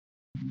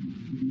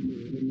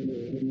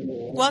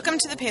Welcome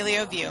to the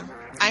Paleo View.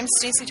 I'm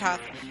Stacey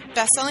Toth,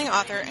 best-selling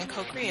author and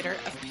co-creator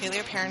of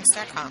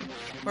PaleoParents.com,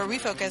 where we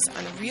focus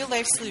on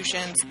real-life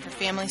solutions for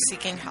families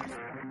seeking health.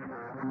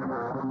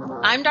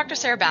 I'm Dr.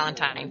 Sarah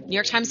Ballantyne, New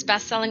York Times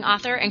best-selling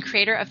author and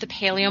creator of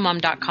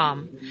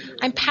thepaleomom.com.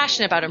 I'm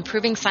passionate about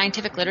improving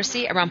scientific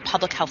literacy around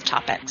public health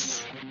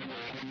topics.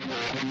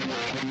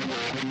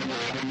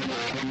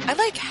 I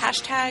like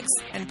hashtags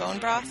and bone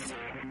broth.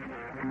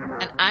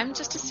 And I'm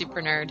just a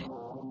super nerd.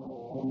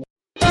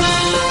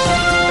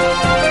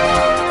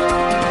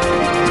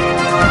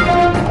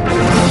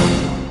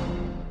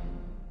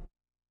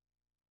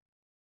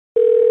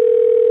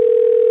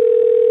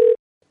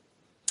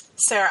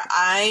 Sarah,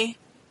 I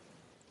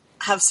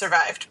have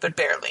survived, but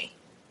barely.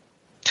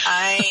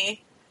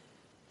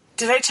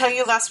 Did I tell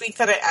you last week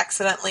that I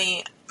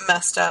accidentally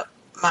messed up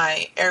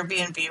my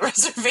Airbnb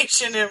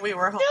reservation and we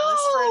were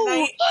homeless for a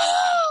night?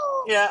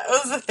 Yeah, it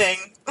was a thing.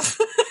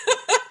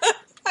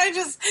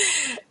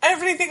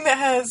 Everything that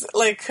has,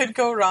 like, could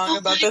go wrong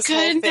about this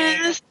whole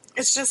thing.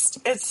 It's just,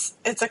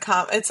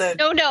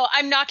 No,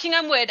 I'm knocking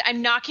on wood.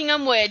 I'm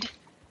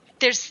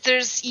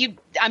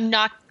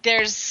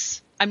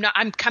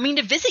coming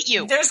to visit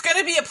you. There's going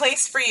to be a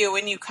place for you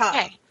when you come.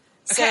 Okay.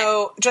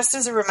 So, just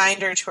as a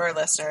reminder to our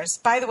listeners,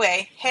 by the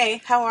way,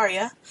 hey, how are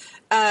you?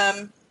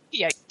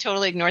 Yeah, I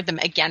totally ignored them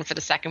again for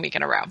the second week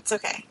in a row. It's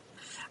okay.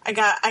 I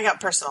got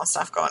personal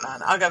stuff going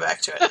on. I'll go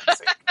back to it next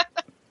week.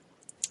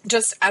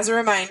 Just as a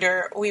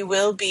reminder, we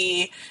will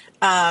be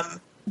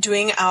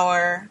doing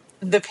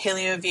the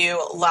Paleo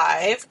View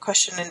live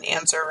question and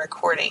answer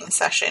recording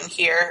session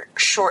here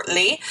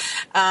shortly,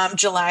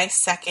 July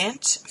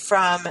 2nd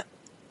from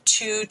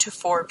 2 to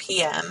 4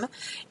 p.m.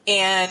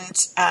 And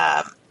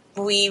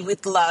we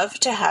would love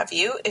to have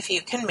you if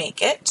you can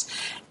make it.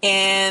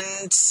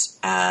 And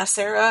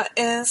Sarah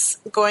is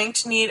going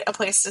to need a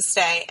place to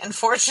stay.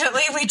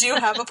 Unfortunately, we do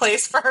have a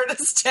place for her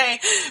to stay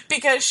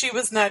because she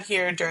was not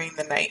here during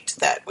the night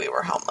that we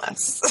were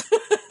homeless.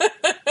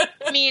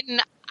 I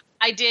mean,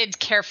 I did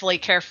carefully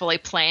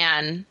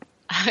plan.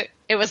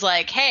 It was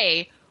like,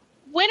 hey,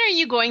 when are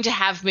you going to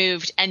have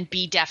moved and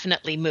be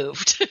definitely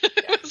moved?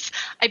 It was,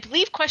 I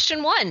believe,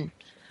 question 1.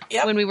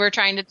 Yep. When we were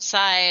trying to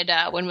decide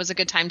when was a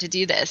good time to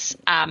do this.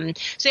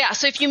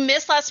 So if you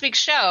missed last week's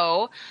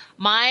show,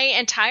 my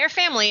entire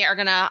family are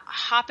going to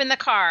hop in the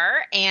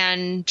car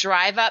and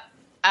drive up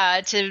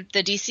to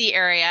the DC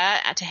area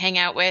to hang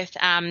out with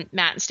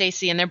Matt and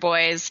Stacy and their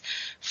boys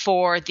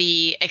for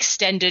the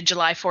extended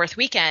July 4th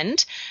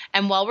weekend.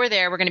 And while we're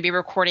there, we're going to be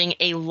recording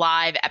a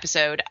live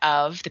episode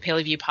of the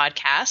Paleo View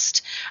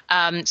podcast.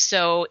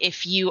 So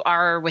if you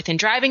are within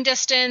driving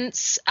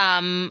distance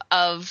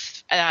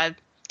of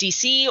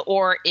DC,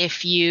 or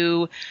if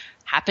you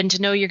happen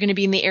to know you're going to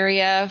be in the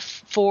area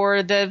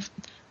for the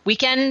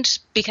weekend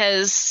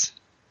because,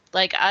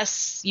 like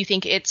us, you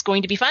think it's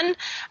going to be fun,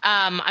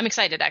 I'm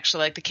excited,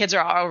 actually. Like, the kids are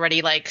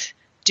already, like,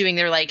 doing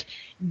their, like,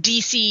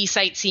 DC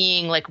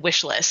sightseeing, like,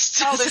 wish lists.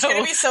 Oh, there's going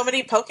to be so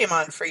many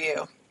Pokemon for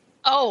you.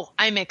 Oh,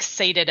 I'm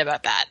excited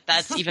about that.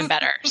 That's even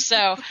better.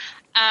 So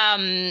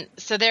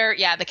they're,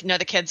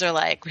 the kids are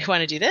like, we want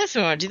to do this,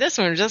 we want to do this,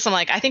 we want to do this. I'm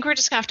like, I think we're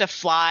just going to have to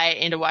fly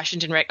into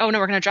Washington. Oh, no,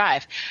 we're going to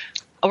drive.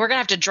 Oh, we're going to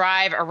have to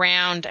drive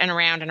around and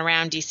around and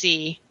around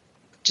DC.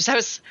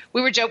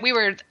 We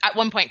were at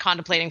one point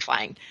contemplating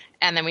flying,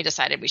 and then we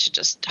decided we should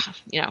just,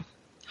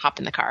 hop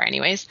in the car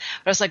anyways.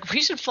 But I was like,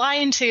 we should fly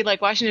into,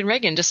 like, Washington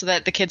Reagan just so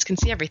that the kids can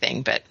see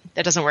everything. But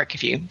that doesn't work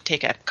if you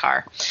take a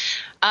car.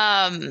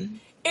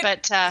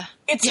 It's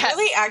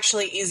really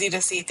actually easy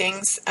to see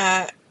things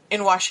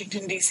in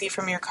Washington, D.C.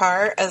 from your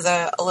car as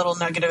a little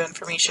nugget of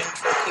information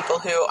for people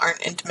who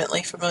aren't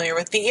intimately familiar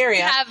with the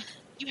area.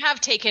 You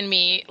have taken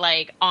me,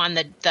 like, on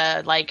the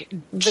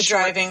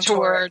driving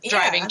tour.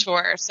 Driving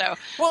tour. So,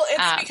 well,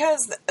 it's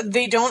because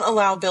they don't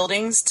allow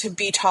buildings to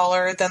be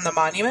taller than the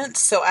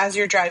monuments. So as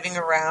you're driving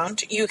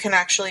around, you can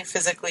actually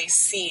physically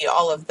see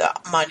all of the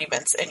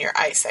monuments in your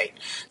eyesight.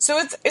 So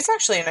it's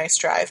actually a nice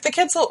drive. The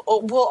kids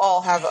will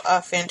all have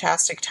a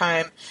fantastic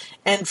time.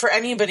 And for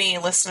anybody,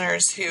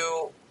 listeners,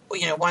 who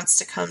wants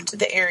to come to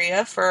the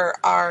area for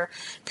our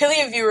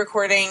Paleo View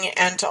recording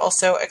and to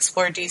also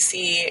explore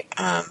DC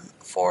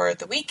for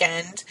the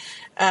weekend,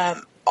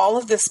 all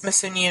of the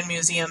Smithsonian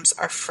museums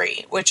are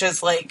free, which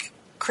is, like,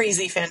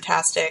 crazy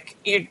fantastic.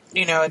 It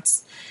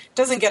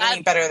doesn't get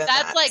any better than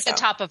that. That's like the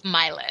top of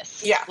my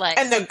list. Yeah,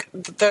 and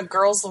the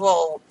girls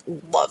will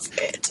love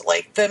it.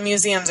 Like, the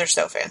museums are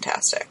so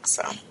fantastic.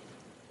 So.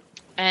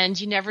 And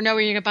you never know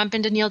where you're going to bump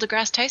into Neil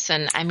deGrasse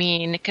Tyson. I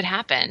mean, it could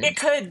happen.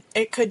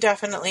 It could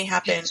definitely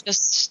happen.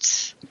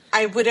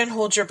 I wouldn't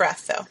hold your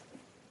breath, though.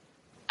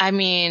 I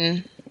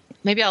mean,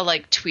 maybe I'll,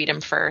 like, tweet him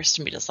first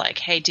and be just like,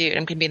 hey, dude,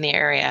 I'm going to be in the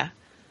area.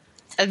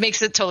 It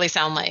makes it totally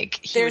sound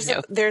like there's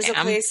a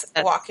place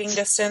walking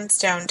distance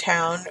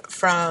downtown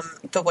from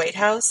the White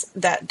House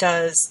that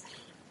does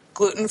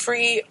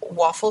gluten-free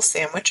waffle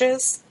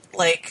sandwiches.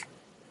 Like,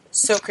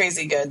 so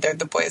crazy good. They're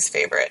the boys'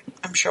 favorite.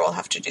 I'm sure we'll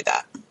have to do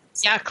that.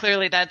 Yeah,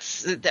 clearly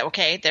that's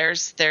okay.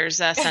 There's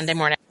Sunday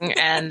morning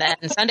and then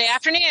Sunday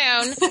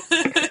afternoon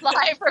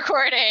live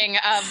recording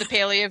of the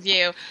Paleo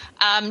View.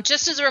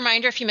 Just as a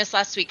reminder, if you missed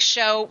last week's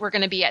show, we're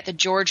going to be at the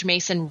George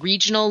Mason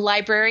Regional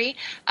Library,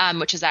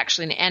 which is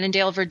actually in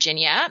Annandale,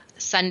 Virginia.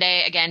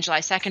 Sunday, again,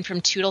 July 2nd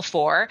from 2 till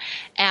 4.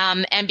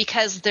 And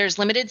because there's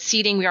limited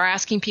seating, we are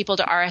asking people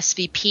to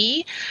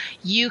RSVP.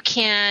 You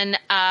can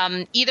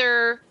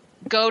either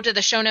go to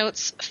the show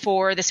notes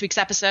for this week's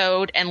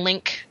episode and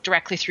link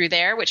directly through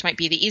there, which might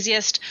be the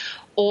easiest.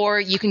 Or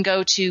you can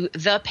go to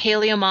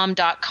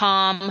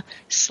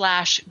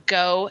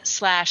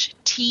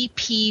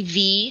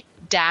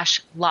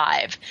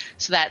thepaleomom.com/go/TPV-live.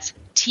 So that's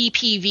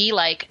TPV,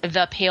 like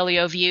the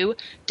Paleo View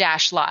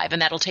 -live.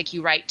 And that'll take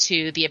you right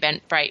to the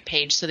Eventbrite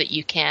page so that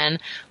you can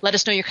let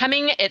us know you're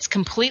coming. It's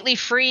completely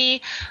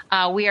free.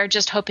 We are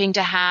just hoping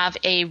to have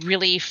a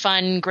really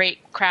fun,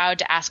 great crowd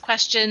to ask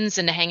questions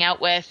and to hang out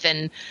with,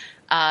 and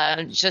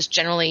just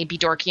generally be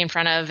dorky in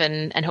front of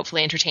and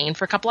hopefully entertain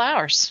for a couple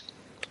hours.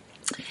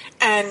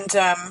 And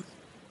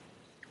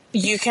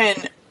you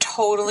can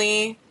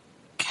totally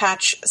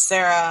catch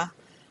Sarah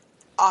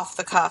off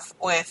the cuff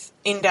with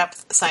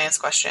in-depth science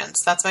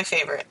questions. That's my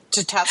favorite.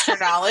 To test her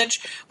knowledge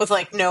with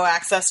like no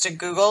access to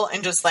Google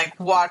and just like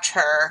watch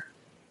her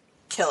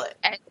kill it.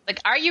 And, like,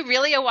 are you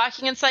really a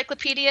walking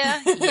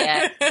encyclopedia?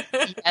 Yes.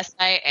 Yes,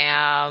 I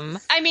am.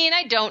 I mean,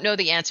 I don't know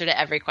the answer to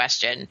every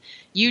question.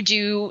 You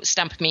do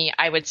stump me,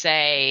 I would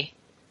say,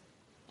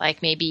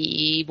 like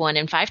maybe 1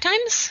 in 5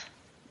 times.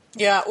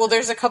 Yeah, well,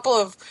 there's a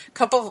couple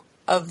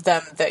of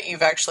them that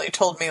you've actually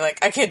told me,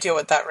 like, I can't deal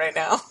with that right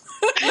now.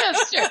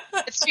 It's true.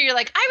 It's true. You're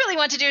like, I really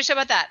want to do a show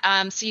about that.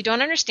 So you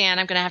don't understand.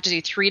 I'm going to have to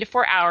do 3 to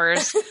 4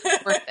 hours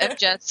worth of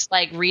just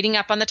like reading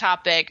up on the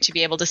topic to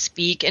be able to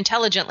speak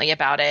intelligently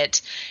about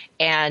it.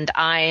 And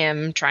I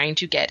am trying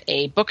to get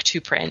a book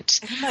to print.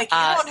 I'm like, you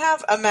don't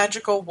have a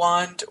magical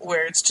wand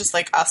where it's just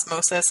like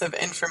osmosis of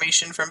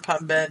information from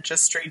PubMed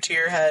just straight to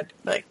your head.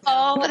 Like,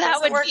 oh,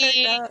 that would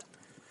be like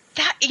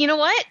that. You know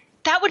what?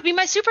 That would be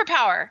my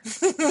superpower.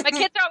 My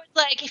kids are always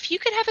like, if you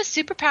could have a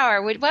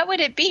superpower, what would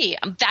it be?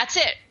 That's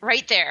it,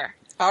 right there.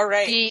 All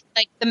right.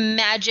 Like the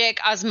magic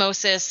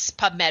osmosis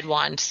PubMed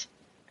wand.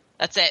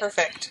 That's it.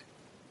 Perfect.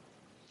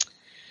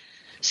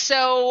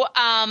 So,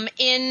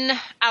 in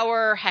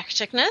our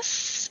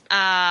hecticness,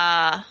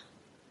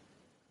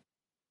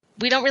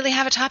 we don't really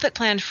have a topic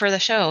planned for the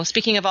show.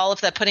 Speaking of all of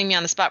the putting me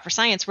on the spot for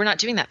science, we're not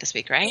doing that this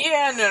week, right?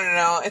 Yeah,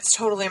 no. It's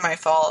totally my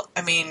fault.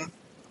 I mean,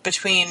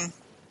 between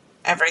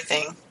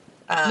everything.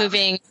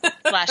 Moving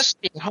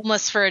 / being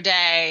homeless for a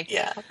day.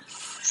 Yeah.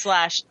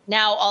 /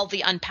 now all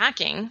the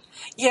unpacking.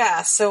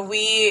 Yeah. So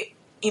we,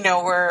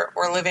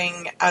 we're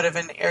living out of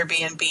an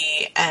Airbnb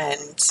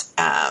and,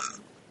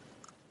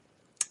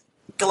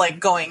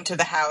 like going to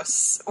the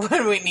house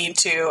when we need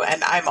to.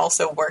 And I'm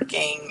also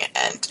working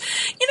and,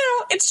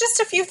 it's just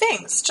a few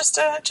things, just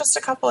a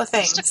couple of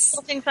things. Just a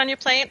couple things on your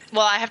plate.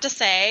 Well, I have to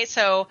say,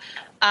 so,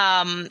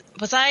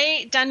 was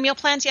I done meal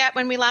plans yet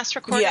when we last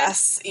recorded?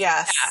 Yes.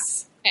 Yeah.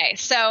 Okay,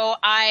 so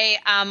I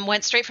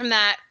went straight from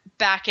that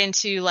back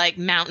into like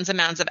mountains and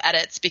mountains of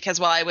edits because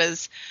while I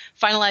was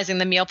finalizing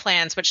the meal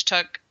plans, which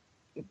took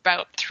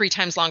about 3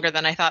 times longer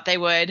than I thought they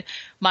would,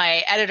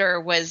 my editor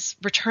was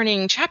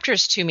returning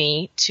chapters to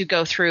me to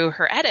go through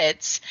her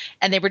edits,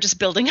 and they were just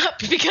building up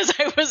because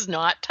I was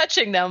not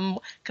touching them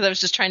because I was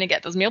just trying to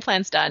get those meal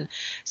plans done.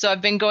 So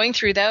I've been going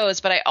through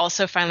those, but I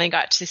also finally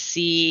got to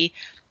see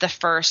the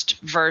first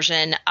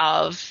version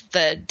of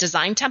the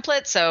design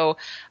template. So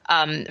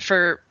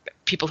for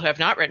people who have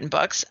not written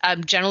books,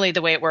 generally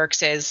the way it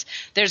works is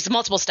there's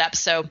multiple steps.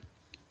 So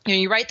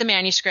you write the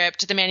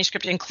manuscript. The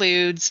manuscript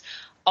includes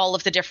all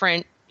of the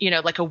different,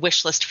 like a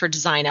wish list for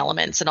design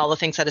elements and all the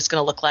things that it's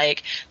going to look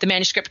like. The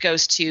manuscript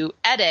goes to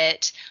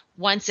edit.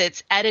 Once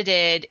it's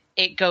edited,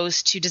 it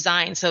goes to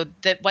design. So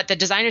what the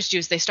designers do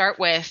is they start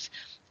with,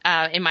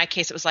 in my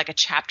case, it was like a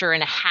chapter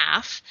and a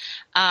half.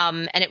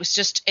 And it's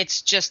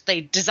just,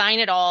 they design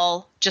it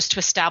all just to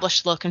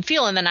establish the look and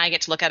feel. And then I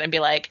get to look at it and be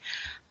like,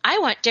 I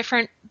want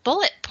different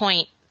bullet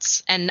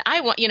points. And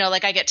I want,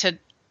 I get to,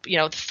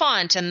 the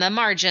font and the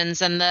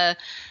margins and the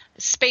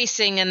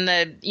spacing and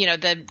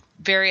the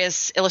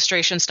various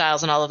illustration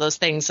styles and all of those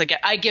things. Like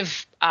I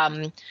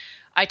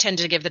tend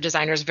to give the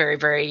designers very,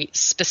 very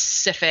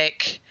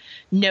specific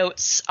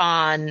notes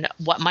on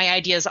what my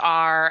ideas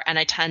are, and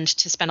I tend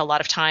to spend a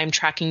lot of time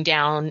tracking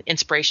down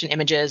inspiration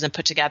images and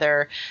put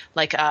together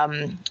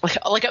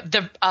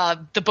the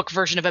book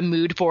version of a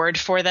mood board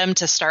for them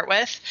to start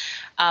with.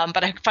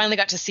 But I finally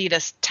got to see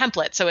this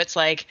template, so it's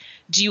like,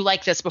 do you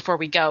like this before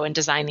we go and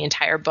design the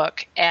entire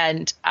book?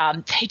 And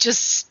they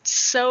just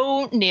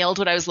so nailed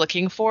what I was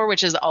looking for,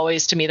 which is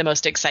always to me the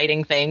most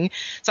exciting thing.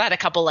 So I had a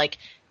couple like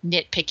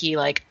nitpicky,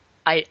 like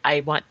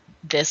I want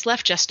this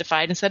left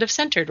justified instead of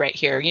centered right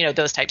here,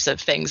 those types of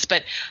things.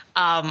 But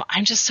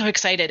I'm just so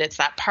excited. It's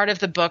that part of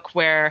the book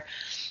where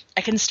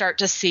I can start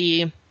to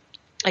see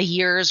a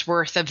year's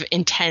worth of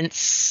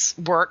intense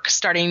work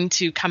starting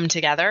to come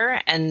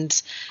together.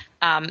 And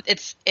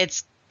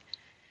it's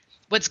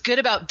what's good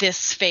about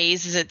this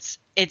phase is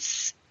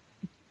it's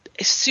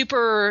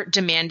super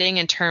demanding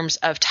in terms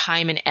of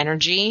time and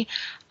energy.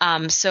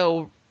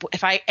 So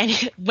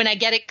when I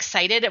get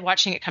excited at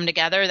watching it come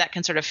together, that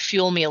can sort of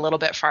fuel me a little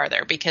bit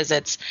farther, because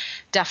it's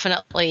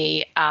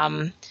definitely,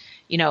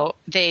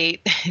 they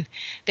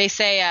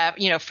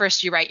say,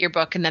 first you write your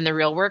book and then the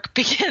real work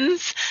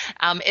begins.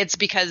 It's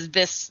because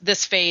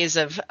this phase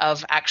of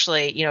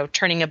actually,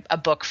 turning a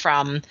book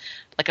from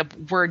like a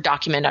Word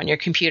document on your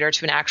computer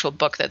to an actual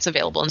book that's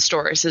available in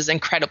stores is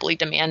incredibly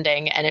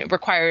demanding, and it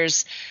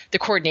requires the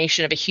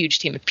coordination of a huge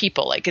team of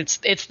people. Like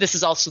this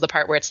is also the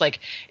part where it's like,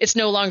 it's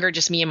no longer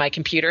just me and my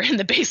computer in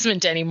the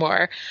basement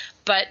anymore.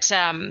 But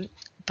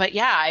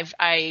yeah,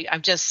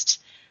 I've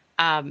just,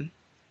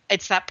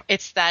 it's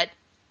that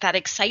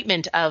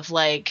excitement of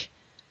like,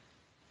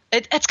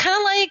 it's kind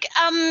of like,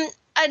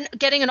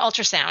 getting an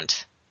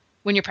ultrasound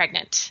when you're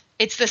pregnant.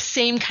 It's the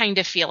same kind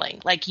of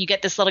feeling. Like you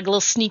get this little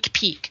sneak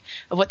peek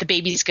of what the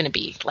baby's going to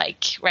be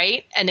like,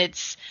 right? And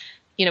it's,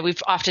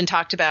 we've often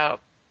talked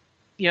about,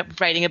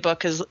 writing a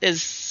book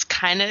is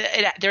kind of,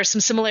 there are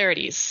some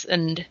similarities,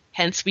 and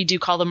hence we do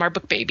call them our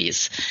book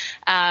babies.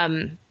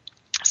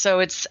 So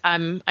it's,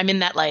 I'm in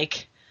that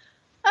like,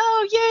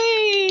 oh,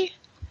 yay,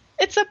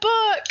 it's a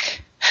book.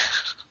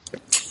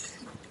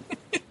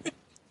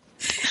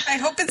 I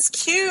hope it's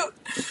cute.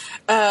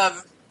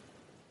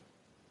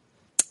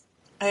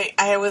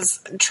 I was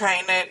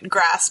trying to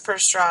grasp her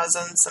straws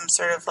on some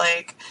sort of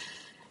like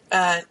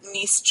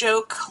niece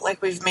joke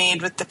like we've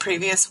made with the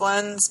previous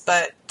ones,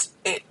 but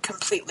it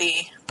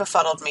completely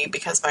befuddled me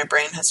because my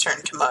brain has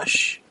turned to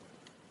mush.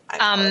 I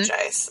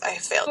apologize. I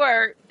failed.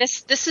 Sure.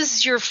 This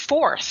is your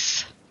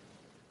fourth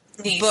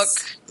niece.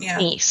 Book Yeah.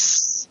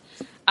 niece.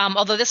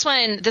 Although this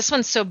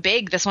one's so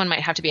big, this one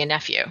might have to be a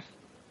nephew.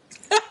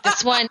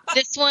 This one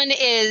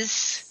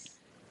is,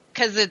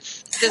 because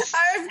it's this.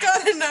 I've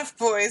got enough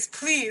boys,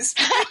 please.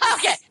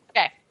 Okay.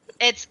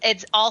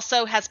 It's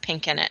also has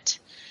pink in it,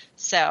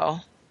 so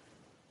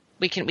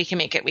we can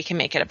make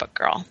it a book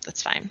girl.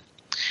 That's fine.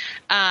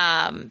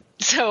 I'm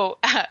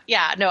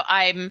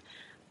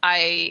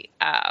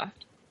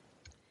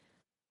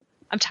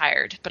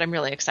tired, but I'm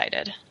really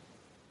excited.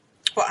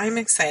 Well, I'm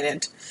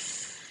excited.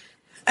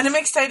 And I'm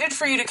excited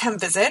for you to come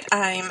visit.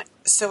 I'm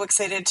so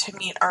excited to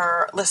meet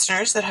our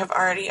listeners that have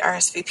already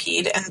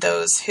RSVP'd and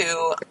those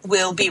who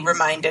will be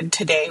reminded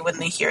today when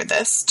they hear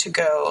this to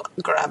go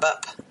grab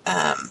up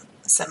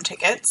some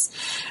tickets.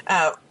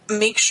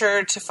 Make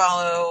sure to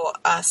follow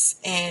us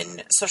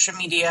in social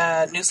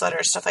media,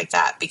 newsletters, stuff like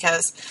that,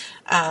 because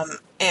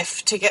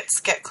if tickets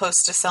get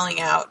close to selling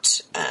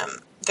out,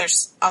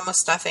 there's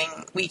almost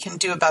nothing we can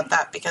do about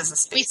that because the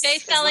space. We say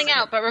selling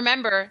out, but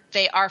remember,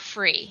 they are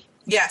free.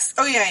 Yes.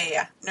 Oh,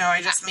 yeah. No,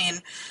 I just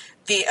mean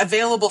the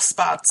available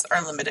spots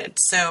are limited.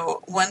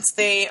 So once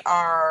they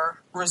are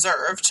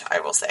reserved,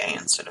 I will say,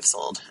 instead of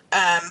sold,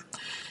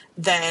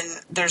 then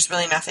there's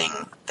really nothing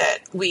that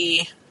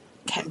we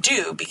can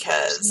do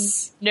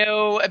because...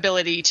 No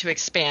ability to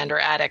expand or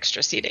add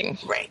extra seating.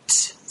 Right.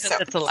 So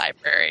it's a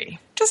library.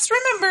 Just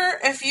remember,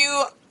 if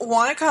you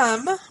want to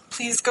come,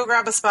 please go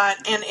grab a spot.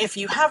 And if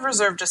you have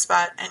reserved a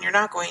spot and you're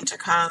not going to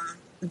come,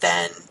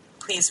 then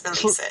please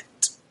release it.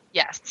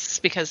 Yes,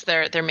 because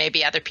there may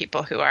be other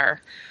people who are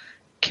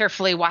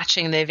carefully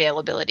watching the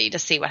availability to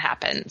see what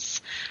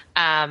happens.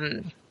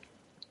 I'm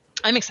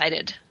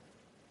excited.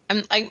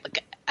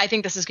 I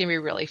think this is going to be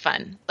really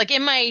fun. Like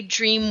in my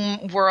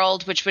dream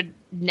world, which would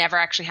never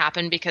actually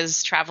happen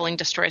because traveling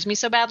destroys me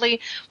so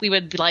badly, we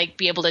would like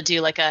be able to do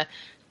like a,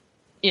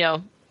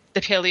 the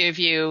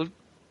PaleoView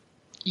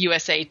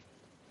USA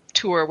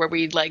tour where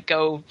we'd like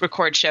go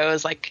record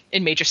shows like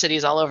in major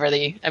cities all over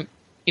the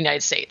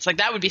United States. Like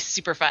that would be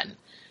super fun.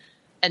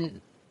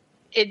 And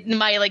in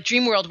my like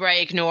dream world where I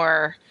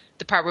ignore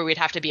the part where we'd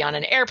have to be on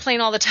an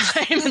airplane all the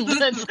time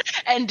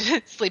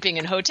and sleeping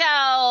in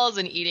hotels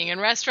and eating in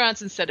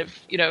restaurants instead of,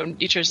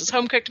 nutritious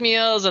home cooked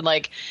meals and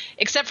like,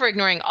 except for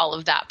ignoring all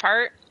of that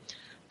part.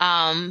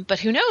 But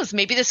who knows,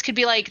 maybe this could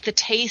be like the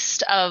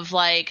taste of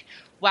like,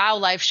 wow,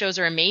 live shows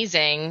are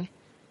amazing.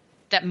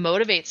 That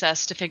motivates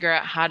us to figure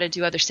out how to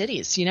do other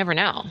cities. You never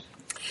know.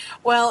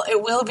 Well,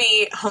 it will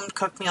be home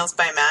cooked meals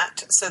by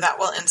Matt, so that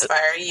will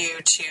inspire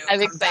you to.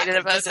 I'm excited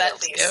about that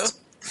too.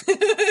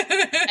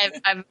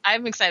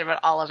 I'm excited about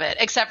all of it,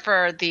 except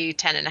for the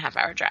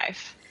 10.5-hour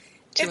drive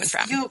to and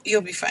from.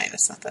 You'll be fine.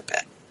 It's not that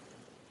bad.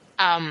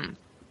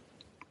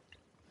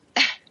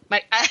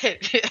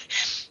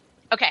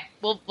 Okay.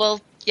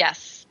 Well,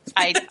 yes.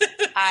 I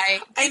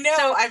know.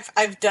 So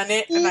I've done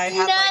it, and I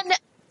have like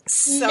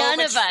so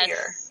much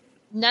fear.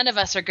 None of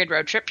us are good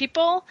road trip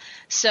people,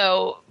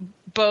 so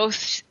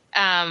both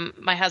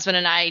my husband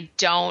and I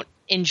don't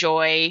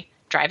enjoy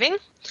driving.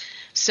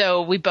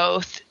 So we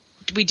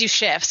do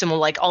shifts and we'll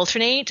like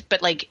alternate,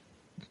 but like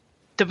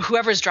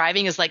whoever's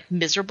driving is like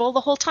miserable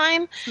the whole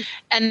time.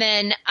 And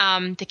then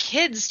the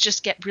kids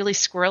just get really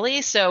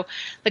squirrely. So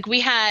like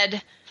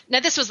now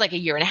this was like a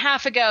year and a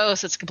half ago,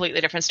 so it's a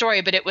completely different story,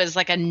 but it was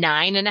like a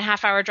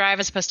 9.5-hour drive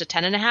as opposed to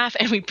 10.5,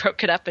 and we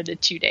broke it up into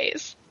 2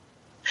 days.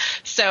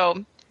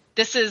 So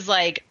this is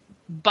like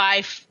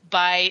by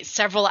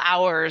several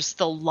hours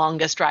the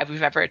longest drive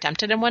we've ever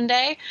attempted in one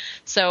day.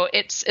 So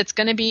it's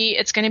going to be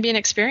an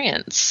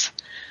experience.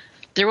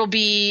 There will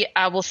be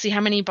we'll see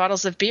how many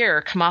bottles of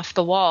beer come off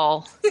the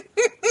wall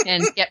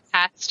and get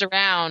passed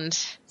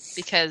around,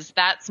 because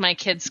that's my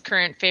kid's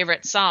current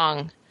favorite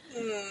song.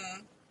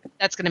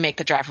 That's going to make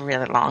the drive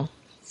really long.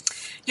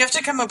 You have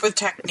to come up with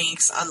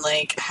techniques on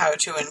like how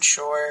to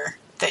ensure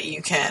that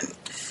you can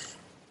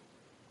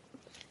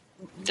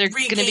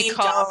regain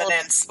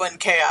dominance when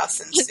chaos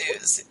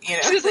ensues. You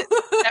know,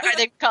 are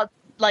they called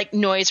like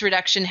noise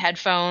reduction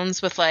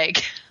headphones with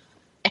like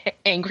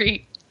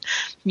angry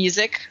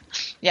music?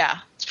 Yeah,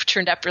 it's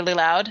turned up really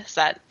loud.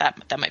 So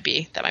that might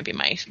be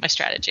my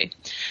strategy.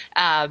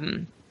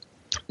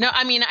 No,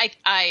 I mean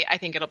I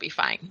think it'll be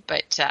fine,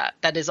 but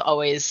that is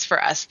always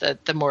for us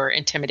the more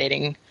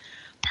intimidating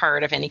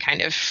part of any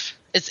kind of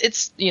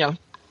it's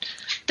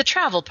the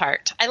travel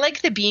part. I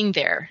like the being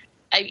there.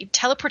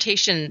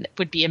 Teleportation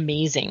would be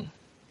amazing.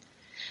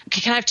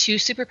 Okay, can I have 2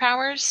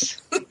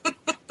 superpowers?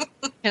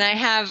 Can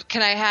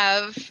I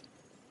have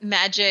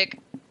magic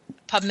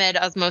PubMed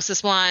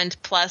osmosis wand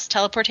plus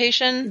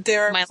teleportation?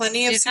 There are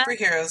plenty of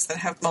superheroes that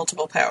have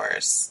multiple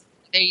powers.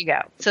 There you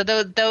go. So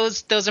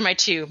those are my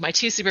two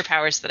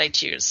superpowers that I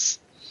choose.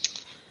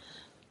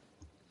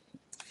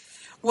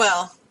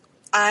 Well,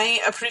 I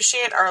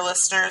appreciate our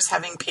listeners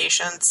having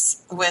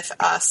patience with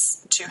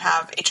us to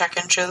have a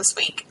check-in show this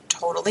week.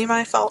 Totally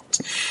my fault.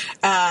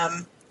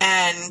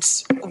 And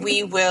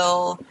we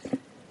will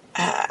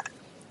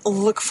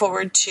look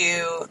forward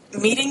to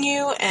meeting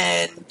you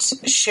and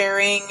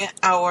sharing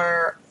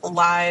our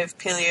live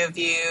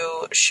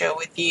PaleoView show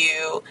with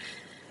you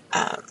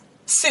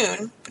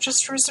soon. But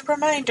just as a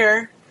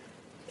reminder,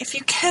 if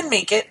you can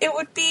make it, it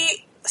would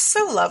be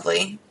so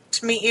lovely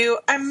to meet you.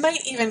 I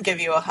might even give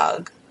you a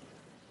hug.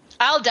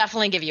 I'll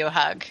definitely give you a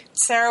hug.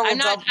 Sarah will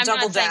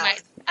double down.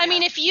 I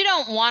mean, if you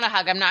don't want a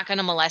hug, I'm not going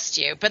to molest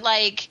you. But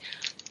like,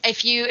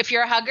 if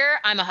you're a hugger,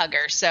 I'm a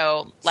hugger.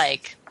 So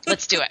like,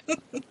 let's do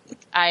it.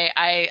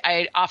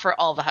 I offer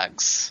all the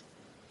hugs.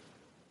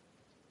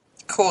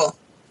 Cool.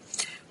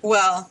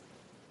 Well,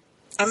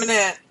 I'm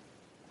gonna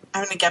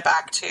get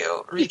back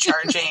to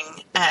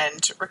recharging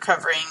and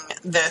recovering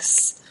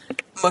this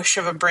mush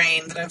of a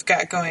brain that I've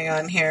got going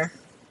on here.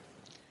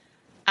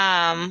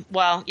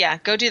 Well, yeah,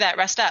 go do that.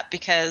 Rest up,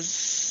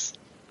 because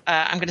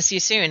I'm going to see you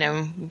soon,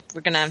 and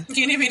we're going to...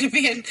 You need me to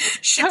be in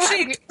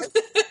shape.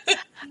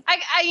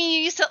 I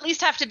used to at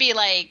least have to be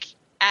like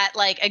at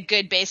like a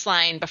good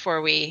baseline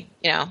before we,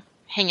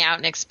 hang out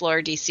and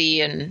explore DC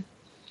and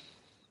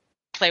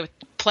play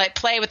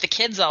with the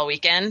kids all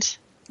weekend.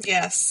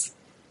 Yes.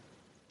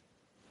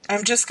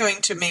 I'm just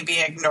going to maybe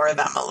ignore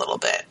them a little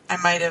bit. I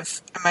might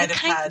have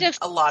had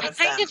a lot of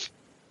them. I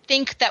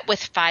think that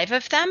with 5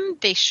 of them,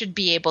 they should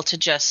be able to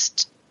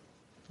just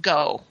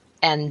go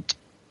and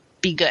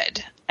be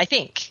good. I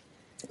think.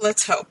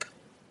 Let's hope.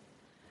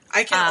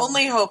 I can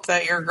only hope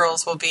that your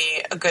girls will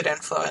be a good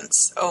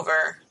influence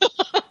over.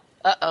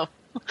 Uh-oh.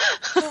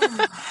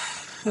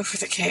 Over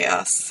the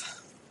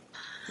chaos.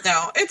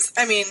 No,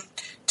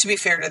 to be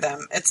fair to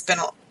them, it's been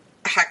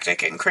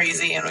hectic and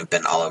crazy, and we've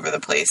been all over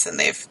the place, and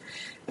they've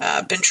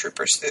been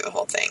troopers through the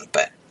whole thing.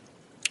 But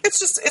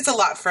it's a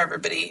lot for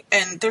everybody,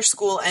 and their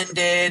school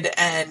ended,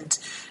 and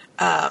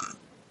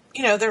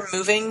they're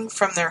moving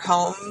from their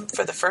home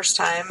for the first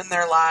time in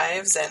their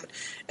lives, and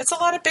it's a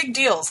lot of big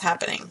deals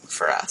happening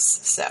for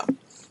us. So,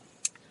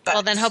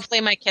 well, then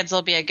hopefully my kids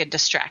will be a good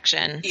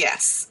distraction.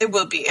 Yes, it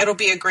will be. It'll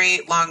be a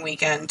great long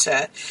weekend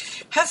to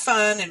have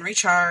fun and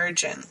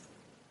recharge and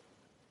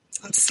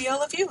see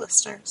all of you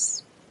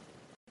listeners.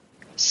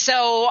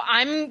 So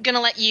I'm going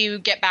to let you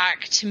get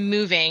back to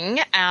moving,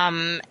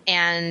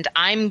 and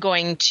I'm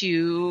going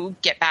to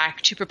get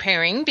back to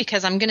preparing,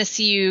 because I'm going to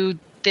see you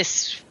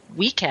this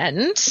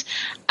weekend.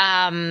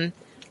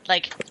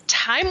 Like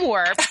time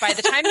warp. By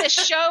the time this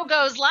show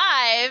goes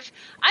live,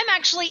 I'm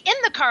actually in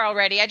the car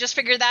already. I just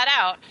figured that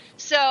out.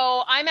 So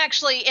I'm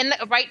actually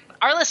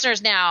our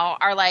listeners now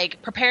are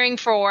like preparing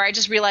for, I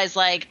just realized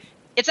like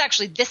it's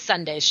actually this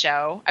Sunday's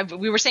show.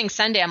 We were saying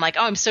Sunday. I'm like,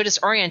 oh, I'm so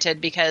disoriented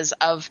because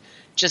of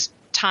just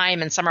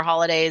time and summer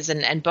holidays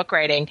and book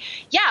writing.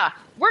 Yeah,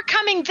 we're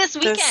coming this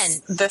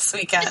weekend. This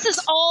weekend. This is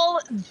all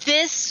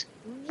this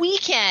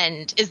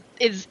weekend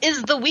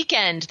is the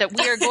weekend that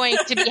we are going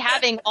to be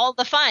having all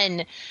the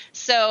fun.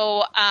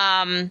 So,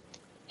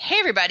 hey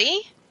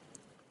everybody,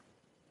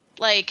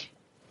 like,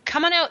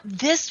 come on out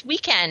this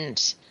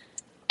weekend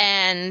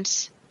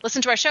and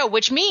listen to our show,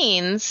 which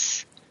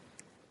means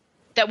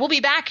that we'll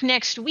be back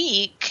next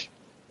week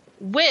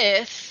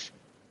with,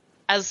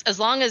 as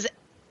long as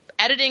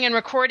editing and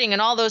recording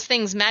and all those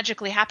things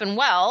magically happen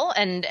well,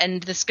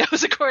 and this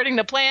goes according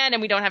to plan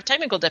and we don't have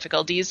technical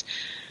difficulties,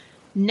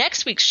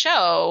 next week's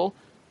show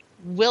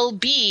will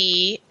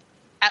be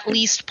at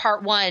least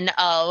part 1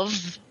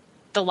 of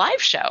the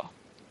live show.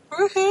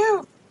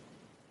 Woohoo!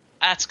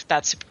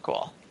 That's super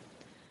cool.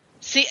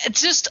 See,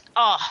 it's just,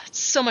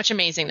 so much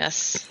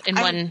amazingness in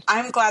one.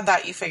 I'm glad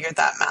that you figured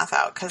that math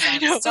out, because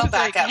I'm still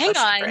back at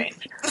Mushy Brain.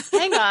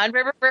 Hang on.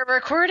 We're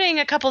recording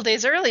a couple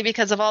days early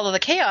because of all of the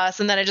chaos,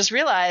 and then I just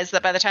realized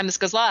that by the time this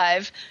goes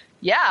live,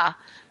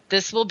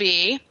 this will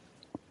be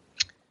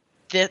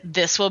the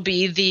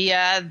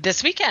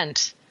this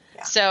weekend.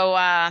 Yeah. So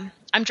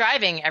I'm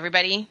driving,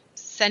 everybody.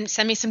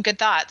 Send me some good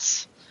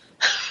thoughts.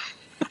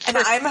 And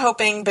I'm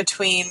hoping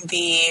between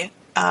the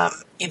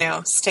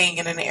staying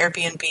in an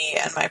Airbnb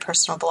and my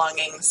personal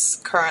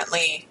belongings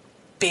currently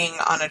being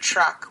on a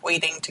truck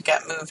waiting to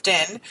get moved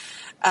in,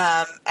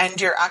 and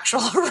your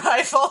actual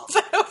arrival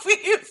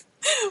that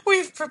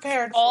we've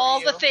prepared all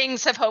for you. The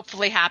things have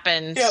hopefully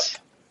happened.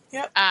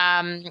 Yep.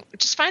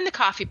 Just find the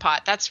coffee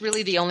pot. That's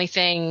really the only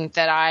thing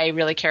that I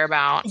really care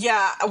about.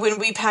 Yeah, when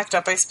we packed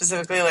up, I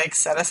specifically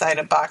set aside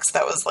a box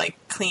that was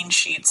clean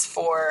sheets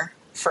for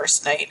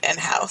first night in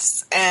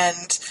house,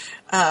 and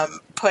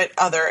put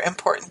other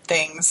important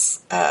things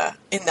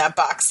in that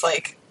box,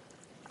 like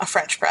a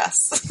French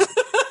press.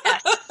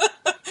 Yes.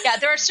 Yeah,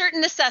 there are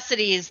certain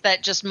necessities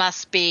that just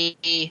must be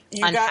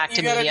unpacked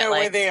immediately. You gotta know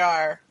where they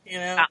are,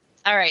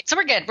 All right, so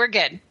we're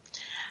good.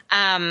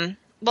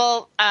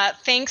 Well,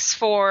 thanks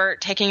for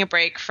taking a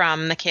break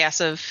from the chaos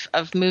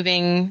of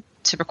moving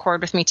to record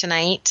with me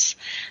tonight.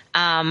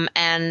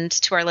 And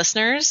to our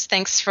listeners,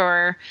 thanks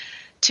for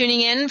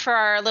tuning in for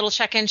our little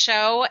check-in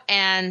show,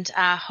 and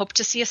hope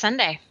to see you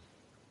Sunday.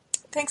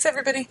 Thanks,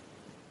 everybody.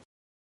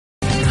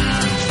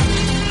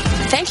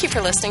 Thank you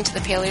for listening to The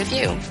Paleo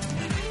View.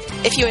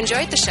 If you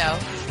enjoyed the show,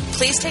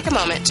 please take a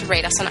moment to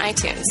rate us on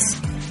iTunes.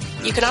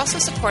 You can also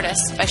support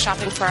us by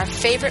shopping for our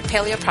favorite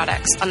paleo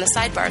products on the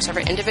sidebars of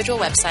our individual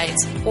websites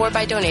or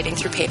by donating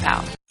through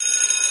PayPal.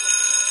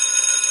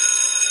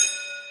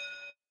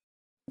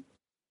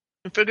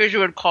 I figured you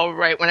would call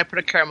right when I put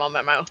a caramel in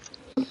my mouth.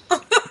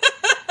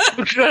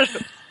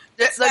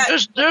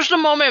 There's the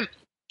moment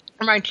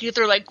where my teeth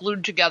are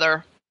glued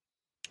together.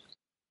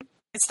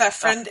 It's that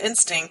friend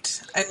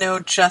instinct. I know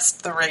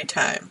just the right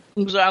time.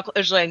 Exactly. I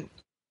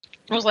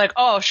was like,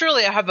 oh,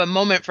 surely I have a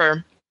moment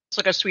for, it's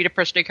like a sweet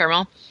appreciative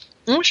caramel.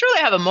 Surely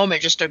I have a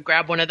moment just to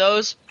grab one of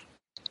those.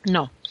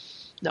 No,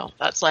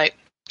 that's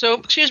so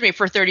excuse me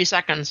for 30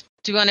 seconds.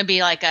 Do you want to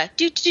be like a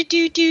do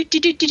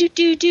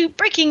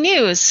breaking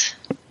news?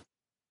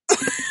 I'm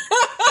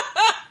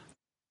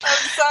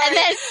sorry. And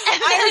then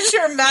I'm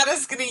sure Matt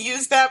is going to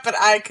use that, but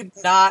I could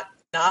not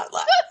laugh.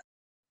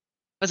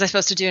 Was I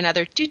supposed to do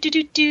another do?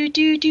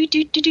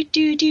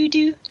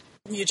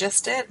 You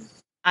just did.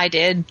 I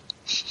did.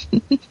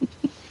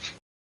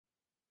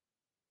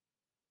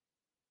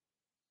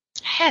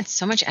 I had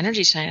so much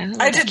energy tonight.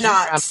 I did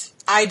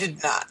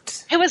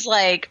not. It was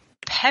like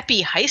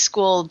peppy high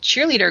school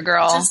cheerleader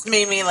girl. It just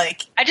made me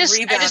I just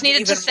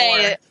needed to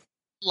say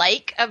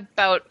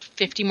about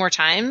 50 more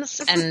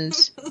times, and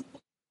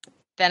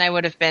then I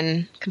would have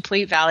been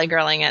complete valley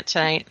girling it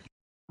tonight.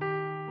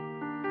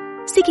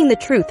 Seeking the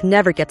truth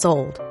never gets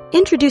old.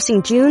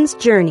 Introducing June's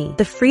Journey,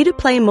 the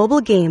free-to-play mobile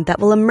game that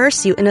will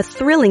immerse you in a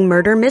thrilling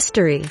murder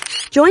mystery.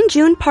 Join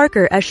June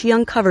Parker as she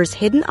uncovers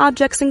hidden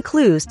objects and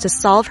clues to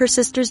solve her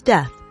sister's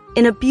death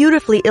in a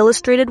beautifully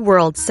illustrated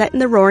world set in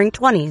the Roaring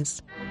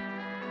 '20s.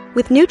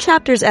 With new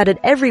chapters added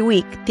every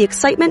week, the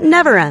excitement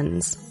never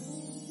ends.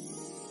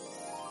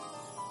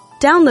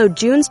 Download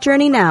June's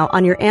Journey now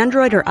on your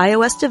Android or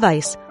iOS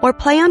device, or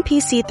play on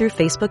PC through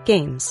Facebook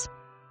Games.